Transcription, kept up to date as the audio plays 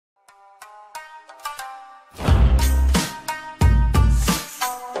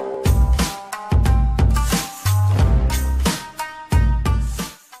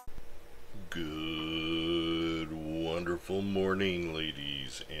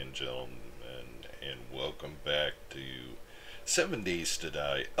and gentlemen, and welcome back to 7 Days to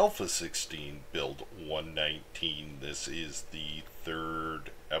Die Alpha 16 Build 119. This is the third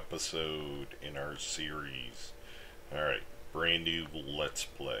episode in our series. Alright, brand new Let's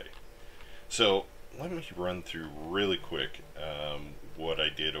Play. So, let me run through really quick what I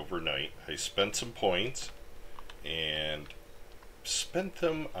did overnight. I spent some points and spent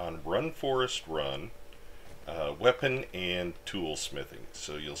them on Run Forest Run, weapon and tool smithing.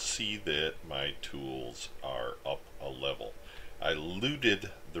 So you'll see that my tools are up a level. I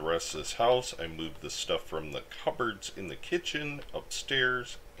looted the rest of this house. I moved the stuff from the cupboards in the kitchen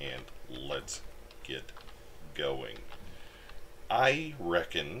upstairs, and let's get going. I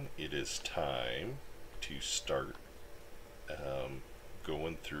reckon it is time to start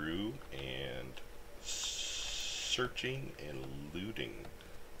going through and searching and looting,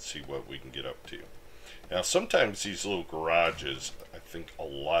 see what we can get up to. Now sometimes these little garages I think a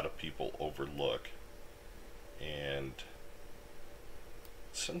lot of people overlook, and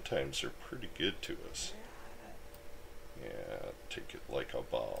sometimes they're pretty good to us. Yeah, take it like a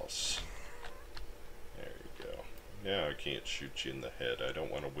boss. There you go. Now I can't shoot you in the head. I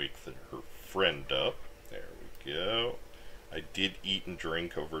don't want to wake her friend up. There we go. I did eat and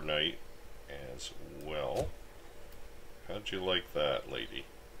drink overnight as well. How'd you like that, lady?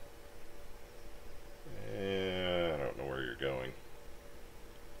 I don't know where you're going.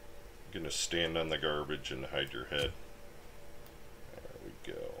 I'm gonna stand on the garbage and hide your head. There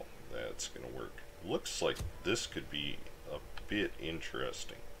we go. That's gonna work. Looks like this could be a bit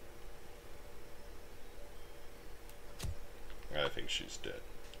interesting. I think she's dead.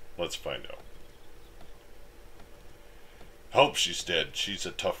 Let's find out. Hope she's dead. She's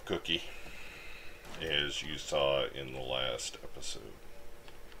a tough cookie, as you saw in the last episode.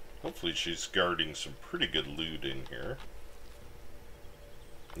 Hopefully she's guarding some pretty good loot in here.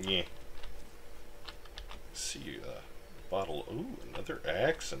 Yeah. See a bottle. Ooh, another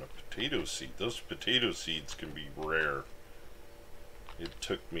axe and a potato seed. Those potato seeds can be rare. It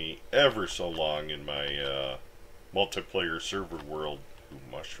took me ever so long in my multiplayer server world,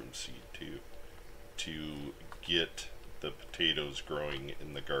 mushroom seed too, to get the potatoes growing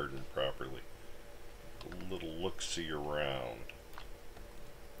in the garden properly. A little look-see around.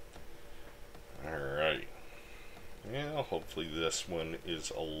 Alright. Yeah, hopefully this one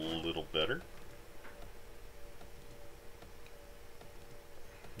is a little better.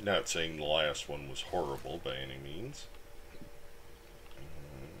 Not saying the last one was horrible by any means.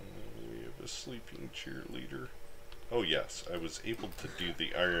 We have a sleeping cheerleader. Oh yes, I was able to do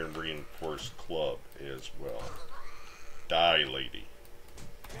the iron reinforced club as well. Die, lady.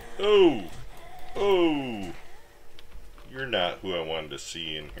 Oh! Oh! You're not who I wanted to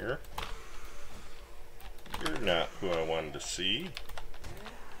see in here. You're not who I wanted to see.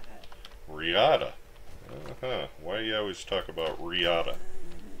 Riata. Why do you always talk about Riata?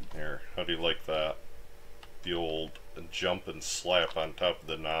 There, how do you like that? The old jump and slap on top of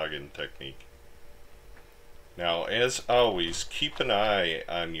the noggin technique. Now, as always, keep an eye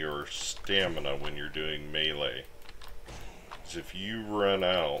on your stamina when you're doing melee. Because if you run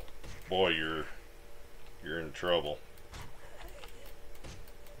out, boy, you're in trouble.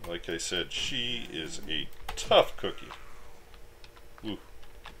 Like I said, she is a tough cookie. Ooh,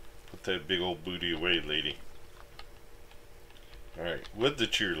 put that big old booty away, lady. Alright, what'd the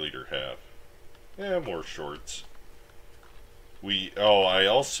cheerleader have? Yeah, more shorts. I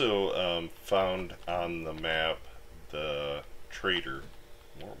also found on the map the trader.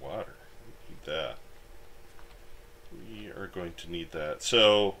 More water. We need that. We are going to need that.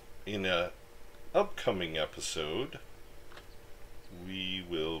 So, in a upcoming episode, we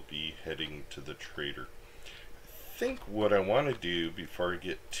will be heading to the trader. I think what I want to do before I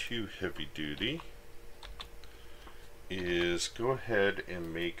get too heavy duty is go ahead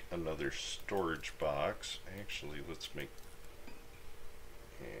and make another storage box. Actually, let's make...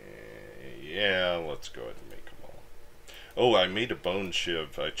 yeah, let's go ahead and make them all. Oh, I made a bone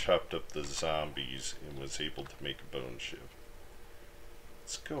shiv. I chopped up the zombies and was able to make a bone shiv.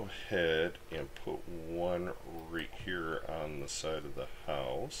 Let's go ahead and put one right here on the side of the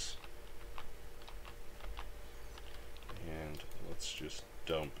house. And let's just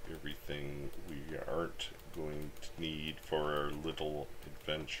dump everything we aren't going to need for our little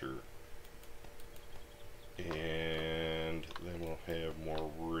adventure. And then we'll have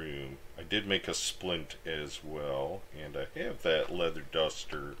more room. I did make a splint as well, and I have that leather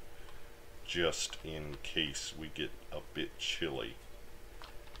duster just in case we get a bit chilly.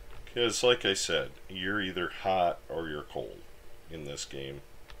 Because like I said, you're either hot or you're cold in this game.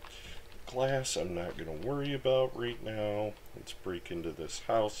 glass I'm not going to worry about right now. Let's break into this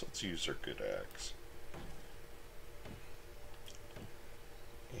house. Let's use our good axe.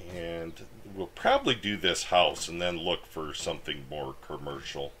 And we'll probably do this house and then look for something more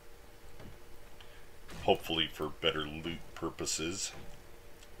commercial. Hopefully for better loot purposes.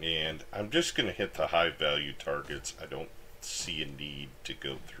 And I'm just going to hit the high value targets. I don't see a need to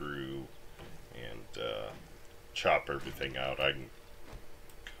go through and chop everything out. I can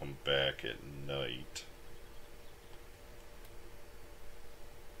come back at night.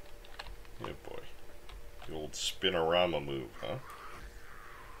 Yeah, boy. The old spinorama move, huh?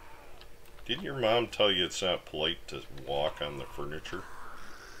 Didn't your mom tell you it's not polite to walk on the furniture?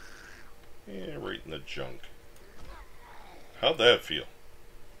 Yeah, right in the junk. How'd that feel?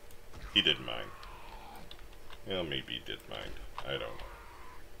 He didn't mind. Well, maybe he did mind. I don't know.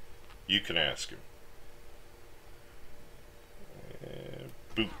 You can ask him.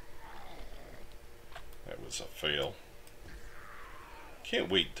 Boop. That was a fail. Can't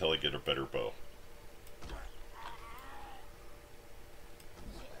wait until I get a better bow.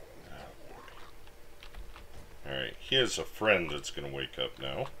 Alright, he has a friend that's going to wake up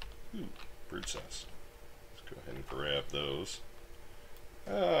now. Ooh, bird's nest. Let's go ahead and grab those.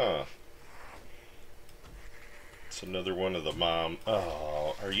 Ah. It's another one of the mom.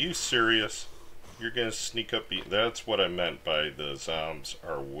 Oh, are you serious? You're going to sneak up. That's what I meant by the zombs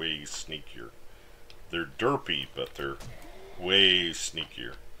are way sneakier. They're derpy, but they're way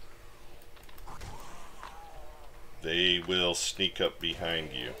sneakier. They will sneak up behind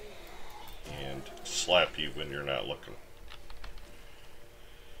you and slap you when you're not looking.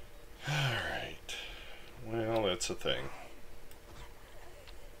 Alright. Well, that's a thing.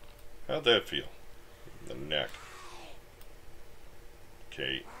 How'd that feel? The neck.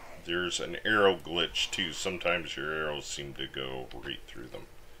 Okay, there's an arrow glitch too. Sometimes your arrows seem to go right through them.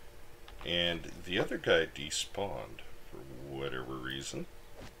 And the other guy despawned for whatever reason.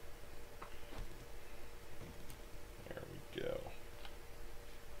 There we go.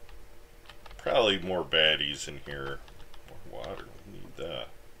 Probably more baddies in here. More water, we need that.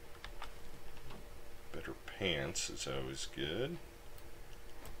 Better pants is always good.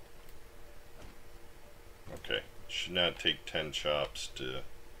 Okay, should not take 10 chops to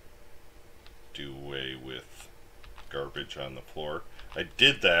do away with garbage on the floor. I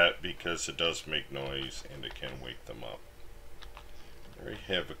did that because it does make noise and it can wake them up. I already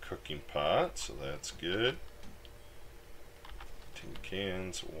have a cooking pot, so that's good. Tin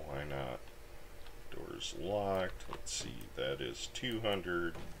cans, why not? Door's locked. Let's see, that is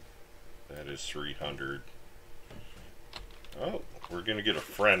 200. That is 300. Oh, we're going to get a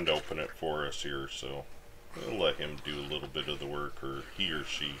friend open it for us here, so we'll let him do a little bit of the work, or he or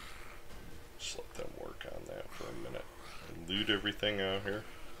she. Just let them work on that for a minute. Loot everything out here?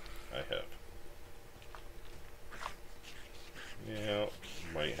 I have. Yeah,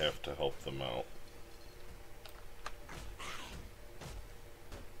 might have to help them out.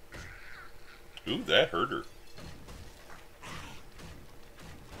 Ooh, that hurt her.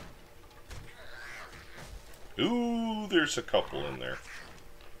 Ooh, there's a couple in there.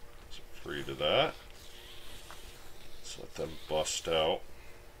 I was afraid of that. Let's let them bust out.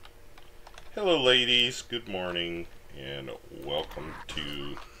 Hello ladies, good morning, and welcome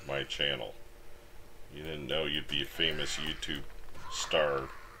to my channel. You didn't know you'd be a famous YouTube star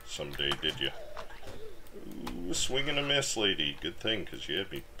someday, did you? Ooh, swing and a miss, lady. Good thing, because you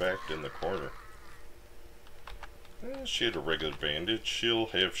had me backed in the corner. She had a regular bandage. She'll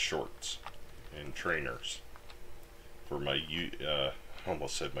have shorts and trainers. For my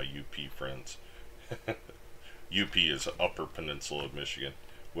almost said my UP friends. UP is Upper Peninsula of Michigan.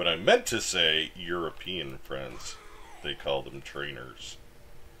 What I meant to say, European friends. They call them trainers.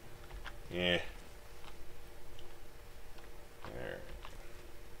 Yeah. Alright.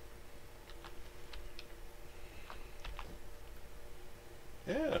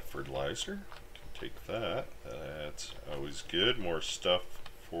 Yeah, fertilizer. Can take that. That's always good. More stuff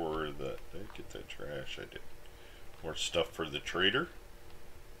for the... Did I get that trash? I did. More stuff for the trader.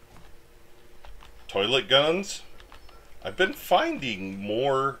 Toilet guns. I've been finding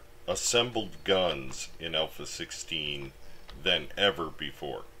more assembled guns in Alpha 16 than ever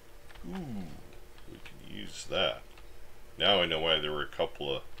before. Ooh, we could use that. Now I know why there were a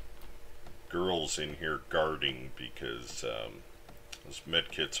couple of girls in here guarding, because those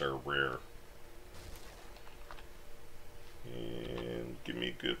medkits are rare. And give me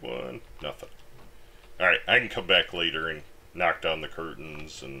a good one. Nothing. Alright, I can come back later and knock down the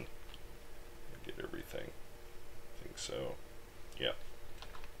curtains and get everything. I think so. Yep.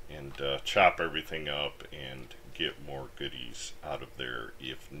 And chop everything up and get more goodies out of there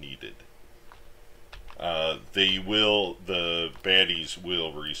if needed. the baddies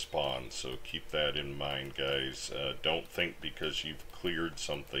will respawn, so keep that in mind, guys. Don't think because you've cleared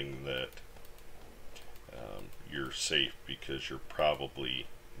something that you're safe, because you're probably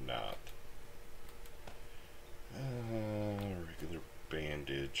not. Regular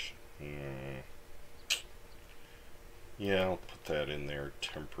bandage. Yeah, I'll put that in there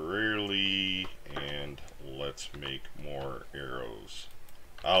temporarily, and let's make more arrows.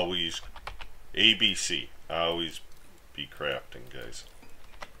 Always ABC. Always be crafting, guys.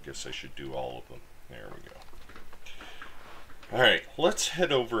 Guess I should do all of them. There we go. Alright, let's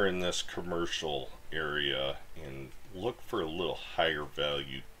head over in this commercial area and look for a little higher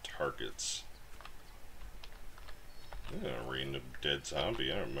value targets. Yeah, random dead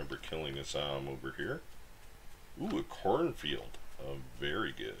zombie. I don't remember killing a zombie over here. Ooh, a cornfield.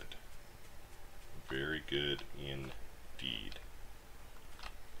 Very good. Very good indeed.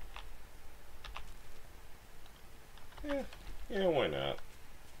 Yeah, why not?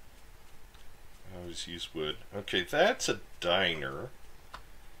 I always use wood. Okay, that's a diner.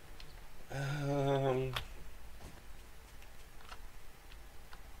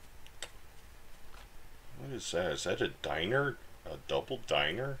 What is that? Is that a diner? A double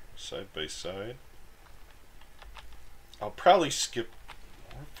diner? Side by side? I'll probably skip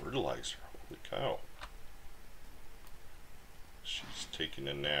more fertilizer. Holy cow. She's taking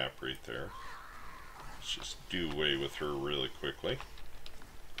a nap right there. Let's just do away with her really quickly.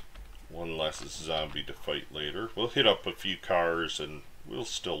 One less zombie to fight later. We'll hit up a few cars and we'll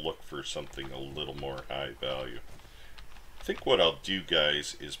still look for something a little more high value. I think what I'll do,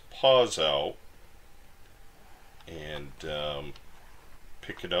 guys, is pause out and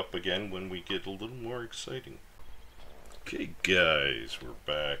pick it up again when we get a little more exciting. Okay, guys, we're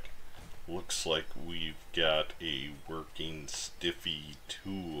back. Looks like we've got a working stiffy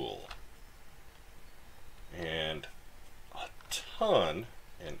tool. And a ton,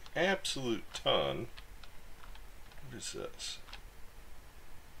 an absolute ton. What is this?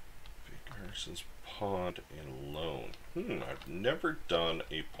 Big Harson's Pawn and Loan. I've never done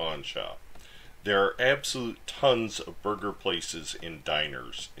a pawn shop. There are absolute tons of burger places and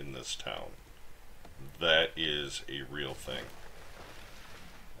diners in this town. That is a real thing.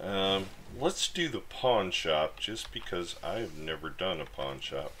 Let's do the pawn shop just because I've never done a pawn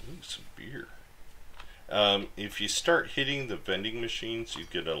shop. Ooh, some beer. If you start hitting the vending machines, you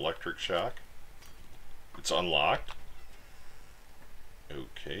get an electric shock. It's unlocked.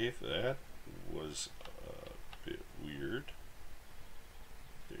 Okay, that was a bit weird.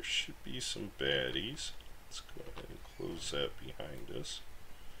 There should be some baddies. Let's go ahead and close that behind us.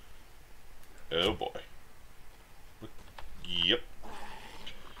 Oh boy. Yep.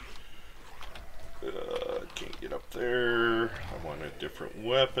 Can't get up there. I want a different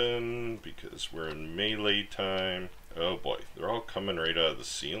weapon because we're in melee time. Oh boy, they're all coming right out of the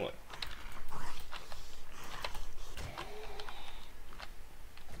ceiling.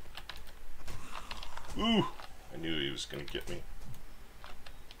 Ooh, I knew he was gonna get me.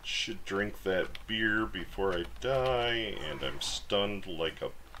 Should drink that beer before I die, and I'm stunned like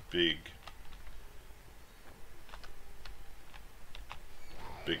a big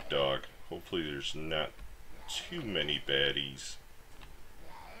dog. Hopefully there's not too many baddies.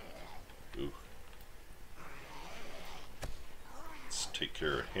 Ooh. Let's take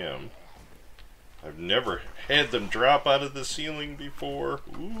care of him. I've never had them drop out of the ceiling before.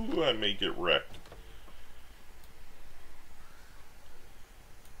 Ooh, I may get wrecked.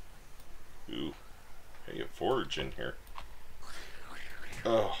 Ooh, I get forage in here.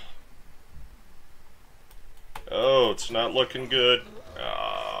 Oh. Oh, it's not looking good.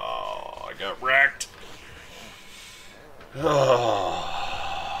 Oh, I got wrecked. Oh.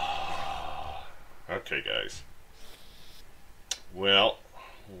 Okay, guys. Well,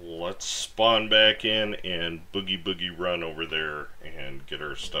 let's spawn back in and boogie run over there and get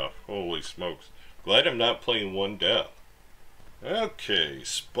our stuff. Holy smokes. Glad I'm not playing one death. Okay,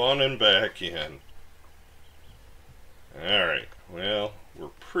 spawning back in. Alright, well, we're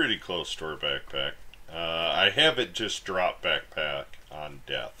pretty close to our backpack. I have it just drop backpack on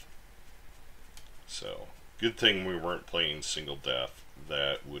death. So, good thing we weren't playing single death.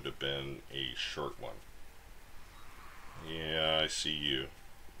 That would have been a short one. Yeah, I see you.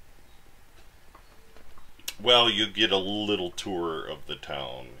 Well, you get a little tour of the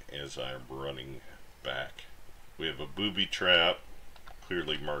town as I'm running back. We have a booby trap,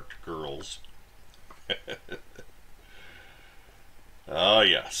 clearly marked girls. Ah,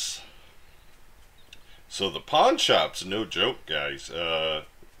 yes. So the pawn shop's no joke, guys.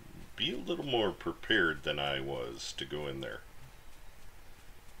 Be a little more prepared than I was to go in there.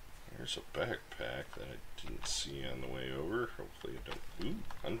 There's a backpack that I didn't see on the way over. Hopefully I don't... Ooh,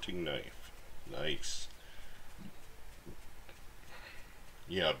 hunting knife. Nice.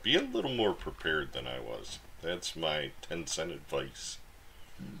 Yeah, be a little more prepared than I was. That's my 10-cent advice.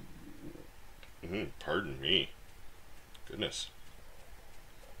 Pardon me. Goodness.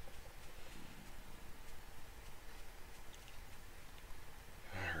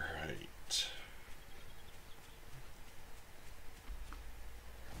 Alright.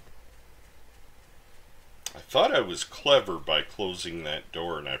 I thought I was clever by closing that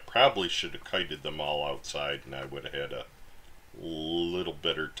door, and I probably should have kited them all outside, and I would have had a little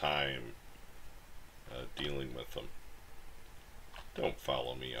better time dealing with them. Don't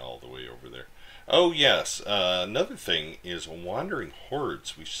follow me all the way over there. Oh yes, another thing is wandering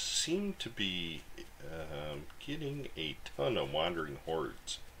hordes. We seem to be getting a ton of wandering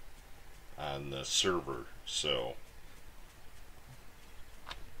hordes on the server, so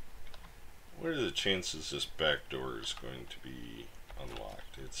what are the chances this back door is going to be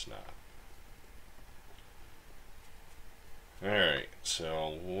unlocked? It's not. Alright,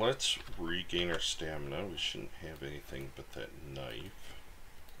 so let's regain our stamina. We shouldn't have anything but that knife.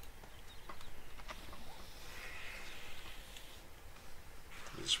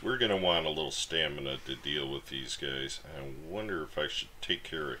 Because we're going to want a little stamina to deal with these guys. I wonder if I should take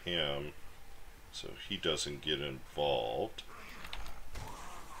care of him so he doesn't get involved.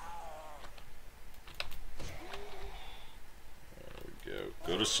 There we go.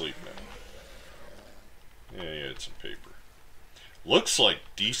 Go to sleep now. Yeah, you had some paper. Looks like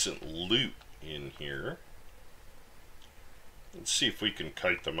decent loot in here. Let's see if we can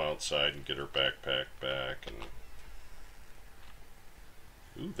kite them outside and get our backpack back. And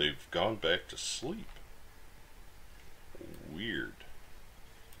ooh, they've gone back to sleep. Weird.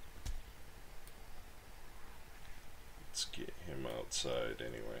 Let's get him outside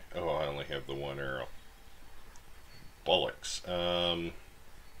anyway. Oh, I only have the one arrow. Bullocks.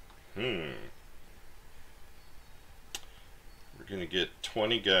 We're going to get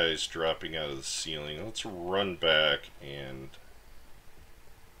 20 guys dropping out of the ceiling. Let's run back and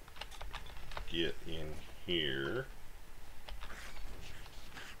get in here.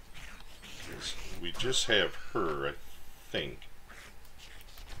 We just have her, I think.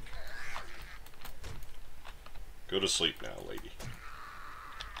 Go to sleep now, lady.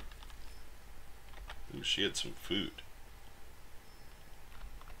 Ooh, she had some food.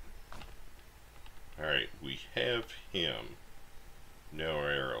 Alright, we have him. No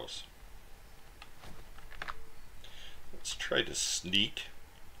arrows. Let's try to sneak.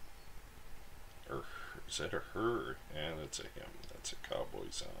 Or is that a her? Yeah, that's a him. That's a cowboy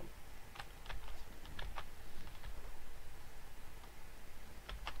zombie.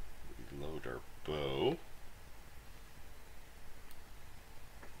 Reload our bow.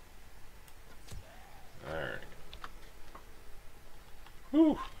 Alright.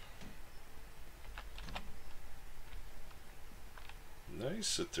 Whew.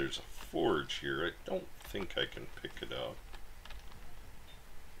 Nice that there's a forge here. I don't think I can pick it up.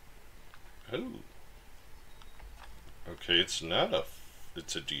 Oh. Okay, it's not a...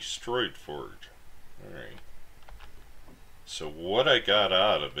 it's a destroyed forge. Alright. So what I got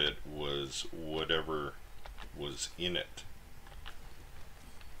out of it was whatever was in it.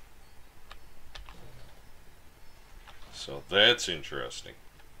 So that's interesting.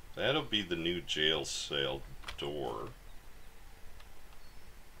 That'll be the new jail cell door.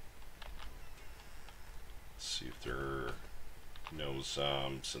 See if there are no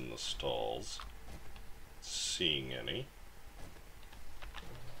zombies in the stalls. Seeing any.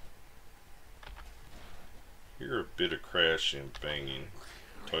 Hear a bit of crashing and banging.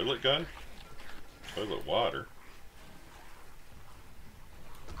 Toilet gun? Toilet water.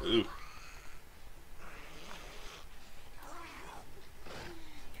 Ooh.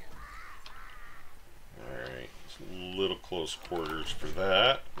 Alright, it's a little close quarters for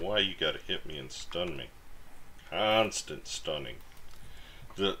that. Why you gotta hit me and stun me? Constant stunning.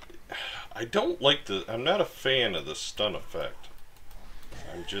 I don't like I'm not a fan of the stun effect.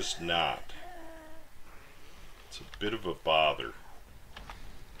 I'm just not. It's a bit of a bother.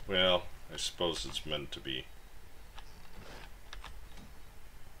 Well, I suppose it's meant to be.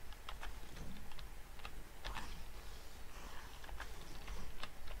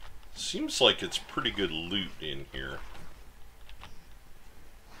 Seems like it's pretty good loot in here.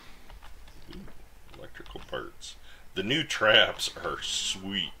 Ooh, electrical parts. The new traps are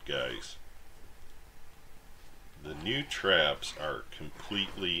sweet, guys. The new traps are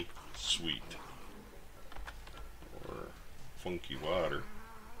completely sweet. Or funky water.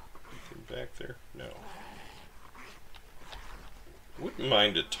 Anything back there? No. Wouldn't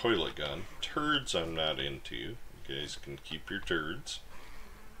mind a toilet gun. Turds I'm not into. You guys can keep your turds.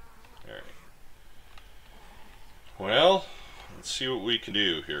 Alright. Well, let's see what we can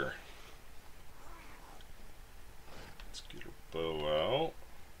do here. Let's get our bow out.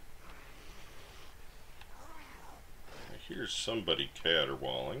 I hear somebody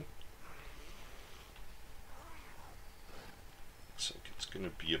caterwauling. Looks like it's going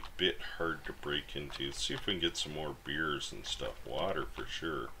to be a bit hard to break into. Let's see if we can get some more beers and stuff. Water for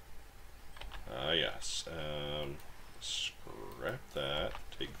sure. Ah, yes. Scrap that.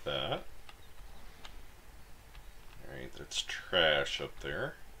 Take that. Alright, that's trash up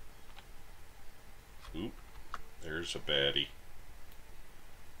there. Oop. There's a baddie.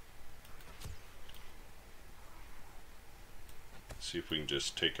 See if we can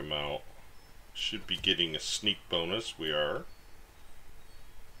just take him out. Should be getting a sneak bonus. We are.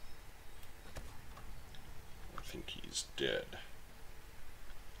 I think he's dead.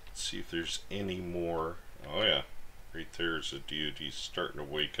 Let's see if there's any more. Oh yeah. Right there's a dude. He's starting to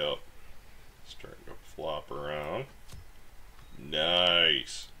wake up. Starting to flop around.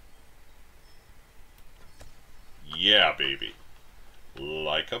 Nice. Yeah, baby.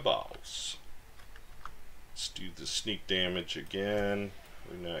 Like a boss. Let's do the sneak damage again.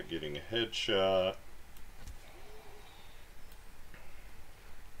 We're not getting a headshot.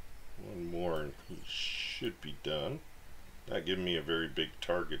 One more and he should be done. Not giving me a very big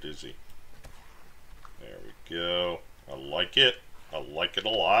target, is he? There we go. I like it. I like it a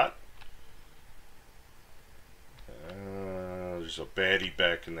lot. There's a baddie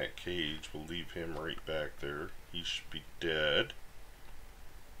back in that cage. We'll leave him right back there. He should be dead.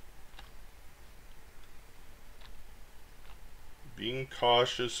 Being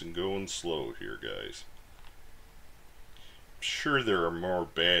cautious and going slow here, guys. I'm sure there are more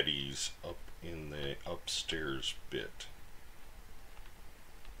baddies up in the upstairs bit.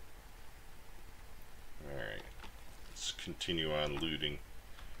 Alright. Let's continue on looting.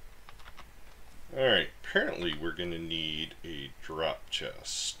 Alright, apparently we're going to need a drop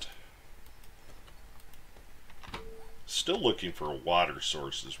chest. Still looking for a water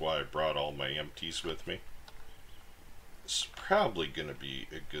source is why I brought all my empties with me. This is probably going to be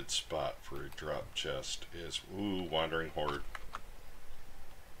a good spot for a drop chest as, ooh, wandering horde.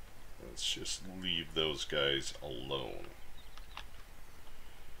 Let's just leave those guys alone.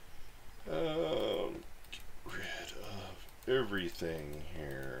 Get rid of everything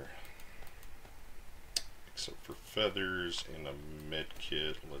here. Except for feathers and a med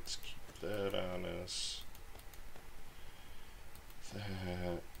kit. Let's keep that on us.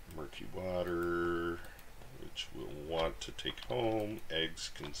 That. Murky water, which we'll want to take home. Eggs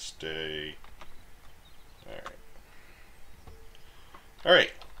can stay. Alright.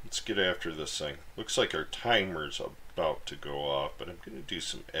 Alright, let's get after this thing. Looks like our timer's about to go off, but I'm going to do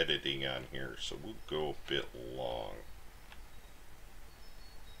some editing on here, so we'll go a bit long.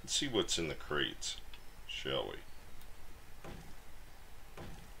 Let's see what's in the crates, shall we?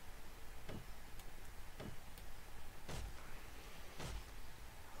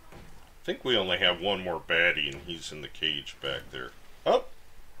 I think we only have one more baddie and he's in the cage back there. Oh!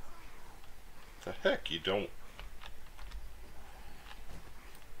 The heck, you don't...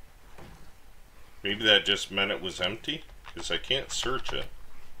 Maybe that just meant it was empty? Because I can't search it.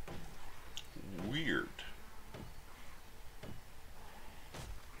 Weird.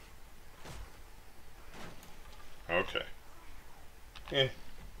 Okay. Eh.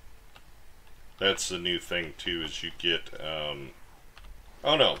 That's the new thing too, is you get, oh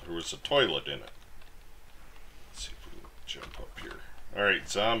no, there was a toilet in it. Let's see if we can jump up here. Alright,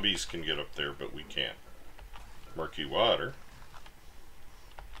 zombies can get up there, but we can't. Murky water.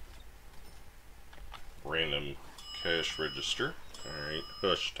 Random cash register. Alright,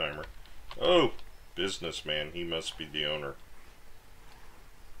 hush timer. Oh, businessman, he must be the owner.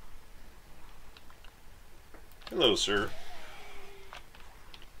 Hello, sir.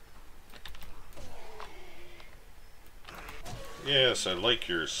 Yes, I like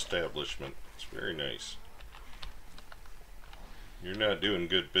your establishment. It's very nice. You're not doing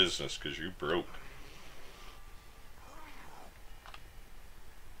good business because you're broke.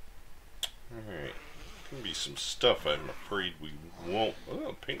 Alright. Gonna be some stuff I'm afraid we won't.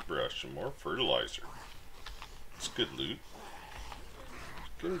 Oh, paintbrush and more fertilizer. That's good loot.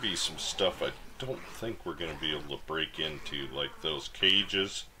 Gonna be some stuff I don't think we're gonna be able to break into, like those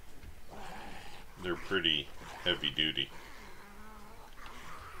cages. They're pretty heavy duty.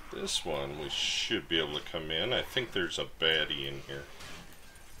 This one we should be able to come in. I think there's a baddie in here.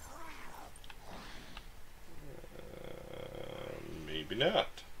 Maybe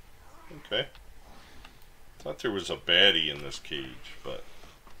not. Okay. Thought there was a baddie in this cage, but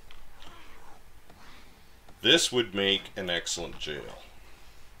this would make an excellent jail.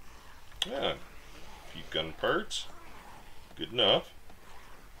 Yeah, a few gun parts. Good enough.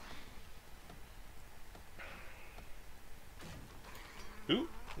 Ooh,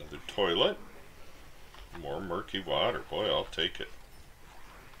 another toilet. More murky water. Boy, I'll take it.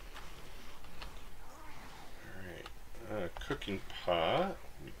 Alright, cooking pot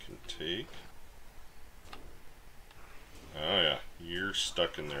we can take. Oh yeah, you're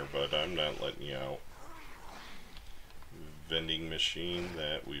stuck in there, bud. I'm not letting you out. Vending machine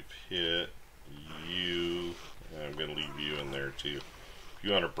that we've hit. You. I'm going to leave you in there too. If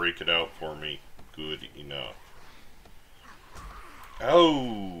you want to break it out for me, good enough.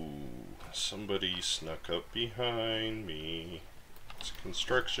 Oh! Somebody snuck up behind me. It's a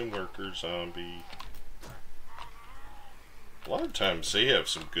construction worker zombie. A lot of times they have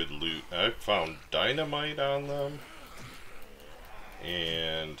some good loot. I found dynamite on them.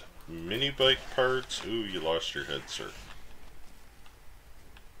 And mini bike parts. Ooh, you lost your head, sir.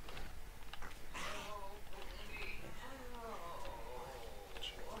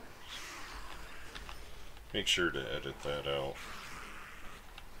 Make sure to edit that out.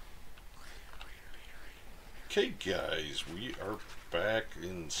 Okay guys, we are back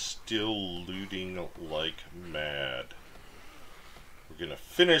and still looting like mad. We're gonna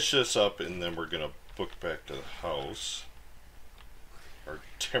finish this up and then we're gonna book back to the house. Our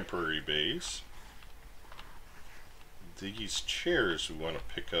temporary base. These chairs we want to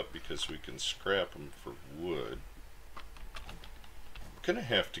pick up because we can scrap them for wood. I'm gonna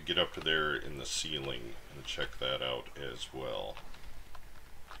have to get up to there in the ceiling and check that out as well.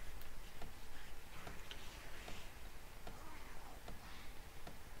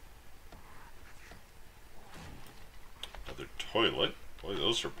 Another toilet. Boy,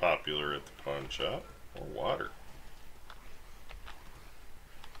 those are popular at the pawn shop. More water.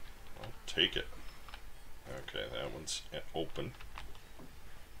 I'll take it. Okay, that one's open.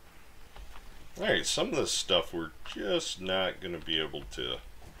 Alright, some of this stuff we're just not going to be able to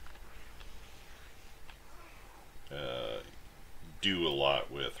do a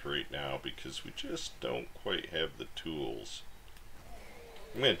lot with right now because we just don't quite have the tools.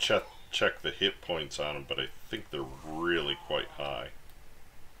 I'm going to check the hit points on them, but I think they're really quite high.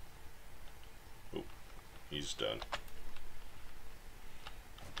 Oh, he's done.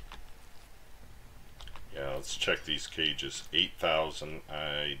 Yeah, let's check these cages. 8,000,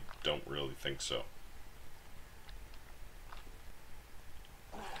 I don't really think so.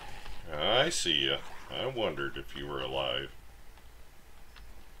 I see ya. I wondered if you were alive.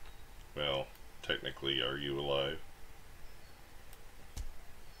 Well, technically, are you alive?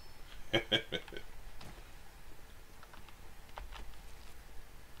 I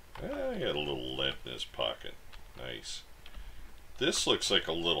got a little lead in his pocket. Nice. This looks like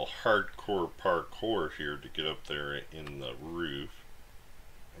a little hardcore parkour here to get up there in the roof.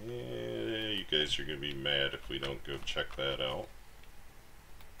 Yeah, you guys are going to be mad if we don't go check that out.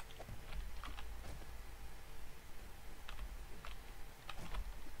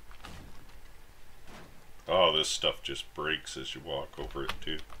 Oh, this stuff just breaks as you walk over it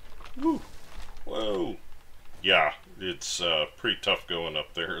too. Woo! Whoa! Yeah, it's pretty tough going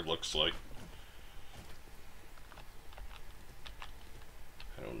up there, it looks like.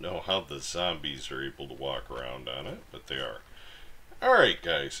 I don't know how the zombies are able to walk around on it, but they are. Alright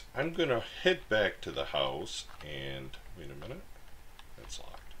guys, I'm going to head back to the house and... Wait a minute. That's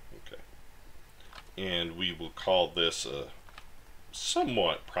locked. Okay. And we will call this a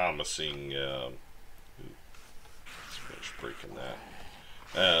somewhat promising... let's finish breaking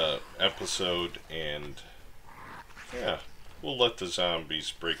that. Episode, and... Yeah, we'll let the zombies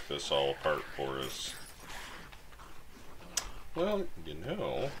break this all apart for us. Well, you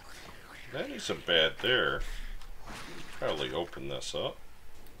know, that isn't bad there. Probably open this up.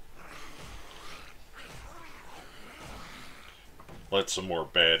 Let some more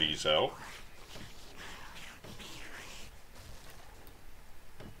baddies out.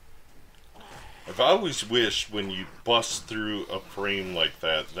 I've always wished when you bust through a frame like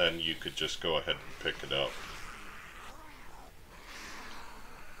that, then you could just go ahead and pick it up.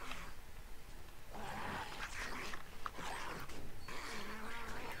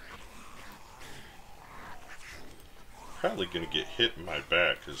 Probably going to get hit in my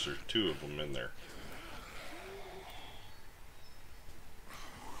back because there's two of them in there.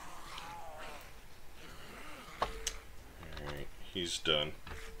 Alright, he's done.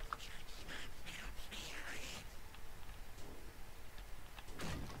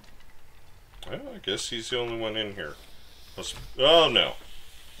 Well, I guess he's the only one in here. Oh no.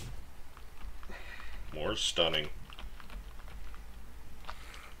 more stunning.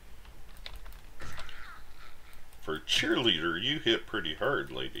 For a cheerleader, you hit pretty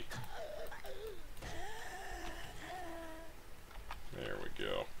hard, lady. There we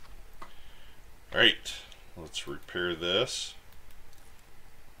go. Alright, let's repair this.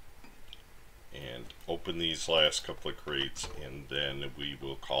 And open these last couple of crates, and then we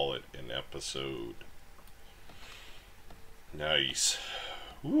will call it an episode. Nice.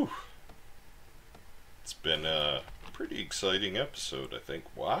 Whew. It's been a pretty exciting episode, I think.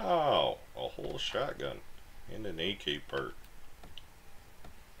 Wow, a whole shotgun and an AK part.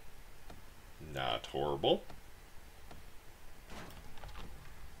 Not horrible.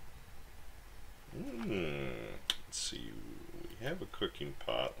 Let's see. We have a cooking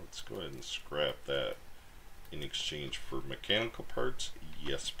pot. Let's go ahead and scrap that in exchange for mechanical parts.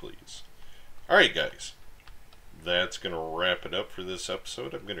 Yes, please. Alright, guys. That's going to wrap it up for this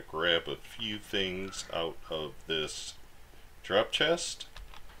episode. I'm going to grab a few things out of this drop chest,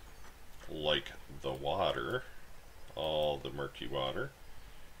 like the water, all the murky water,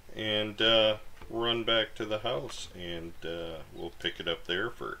 and run back to the house, and we'll pick it up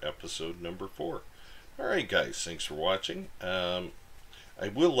there for episode number 4. Alright guys, thanks for watching. I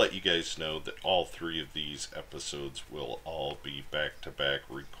will let you guys know that all 3 of these episodes will all be back-to-back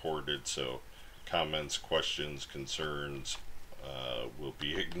recorded, so comments, questions, concerns will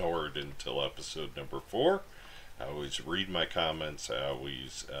be ignored until episode number 4. I always read my comments, I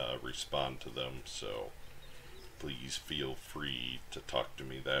always respond to them, so please feel free to talk to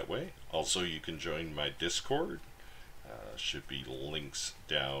me that way. Also, you can join my Discord. Should be links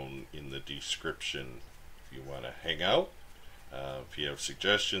down in the description if you want to hang out. If you have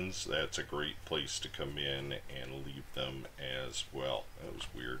suggestions, that's a great place to come in and leave them as well. That was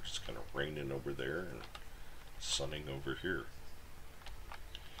weird. It's kind of raining over there and sunning over here.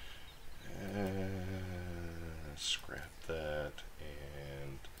 Scrap that,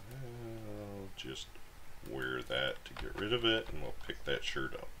 and I'll just wear that to get rid of it, and we'll pick that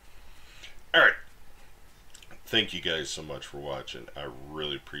shirt up. Alright. Thank you guys so much for watching. I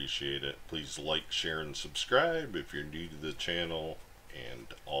really appreciate it. Please like, share, and subscribe if you're new to the channel and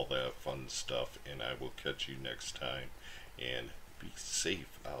all that fun stuff. And I will catch you next time. And be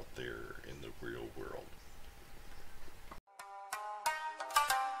safe out there in the real world.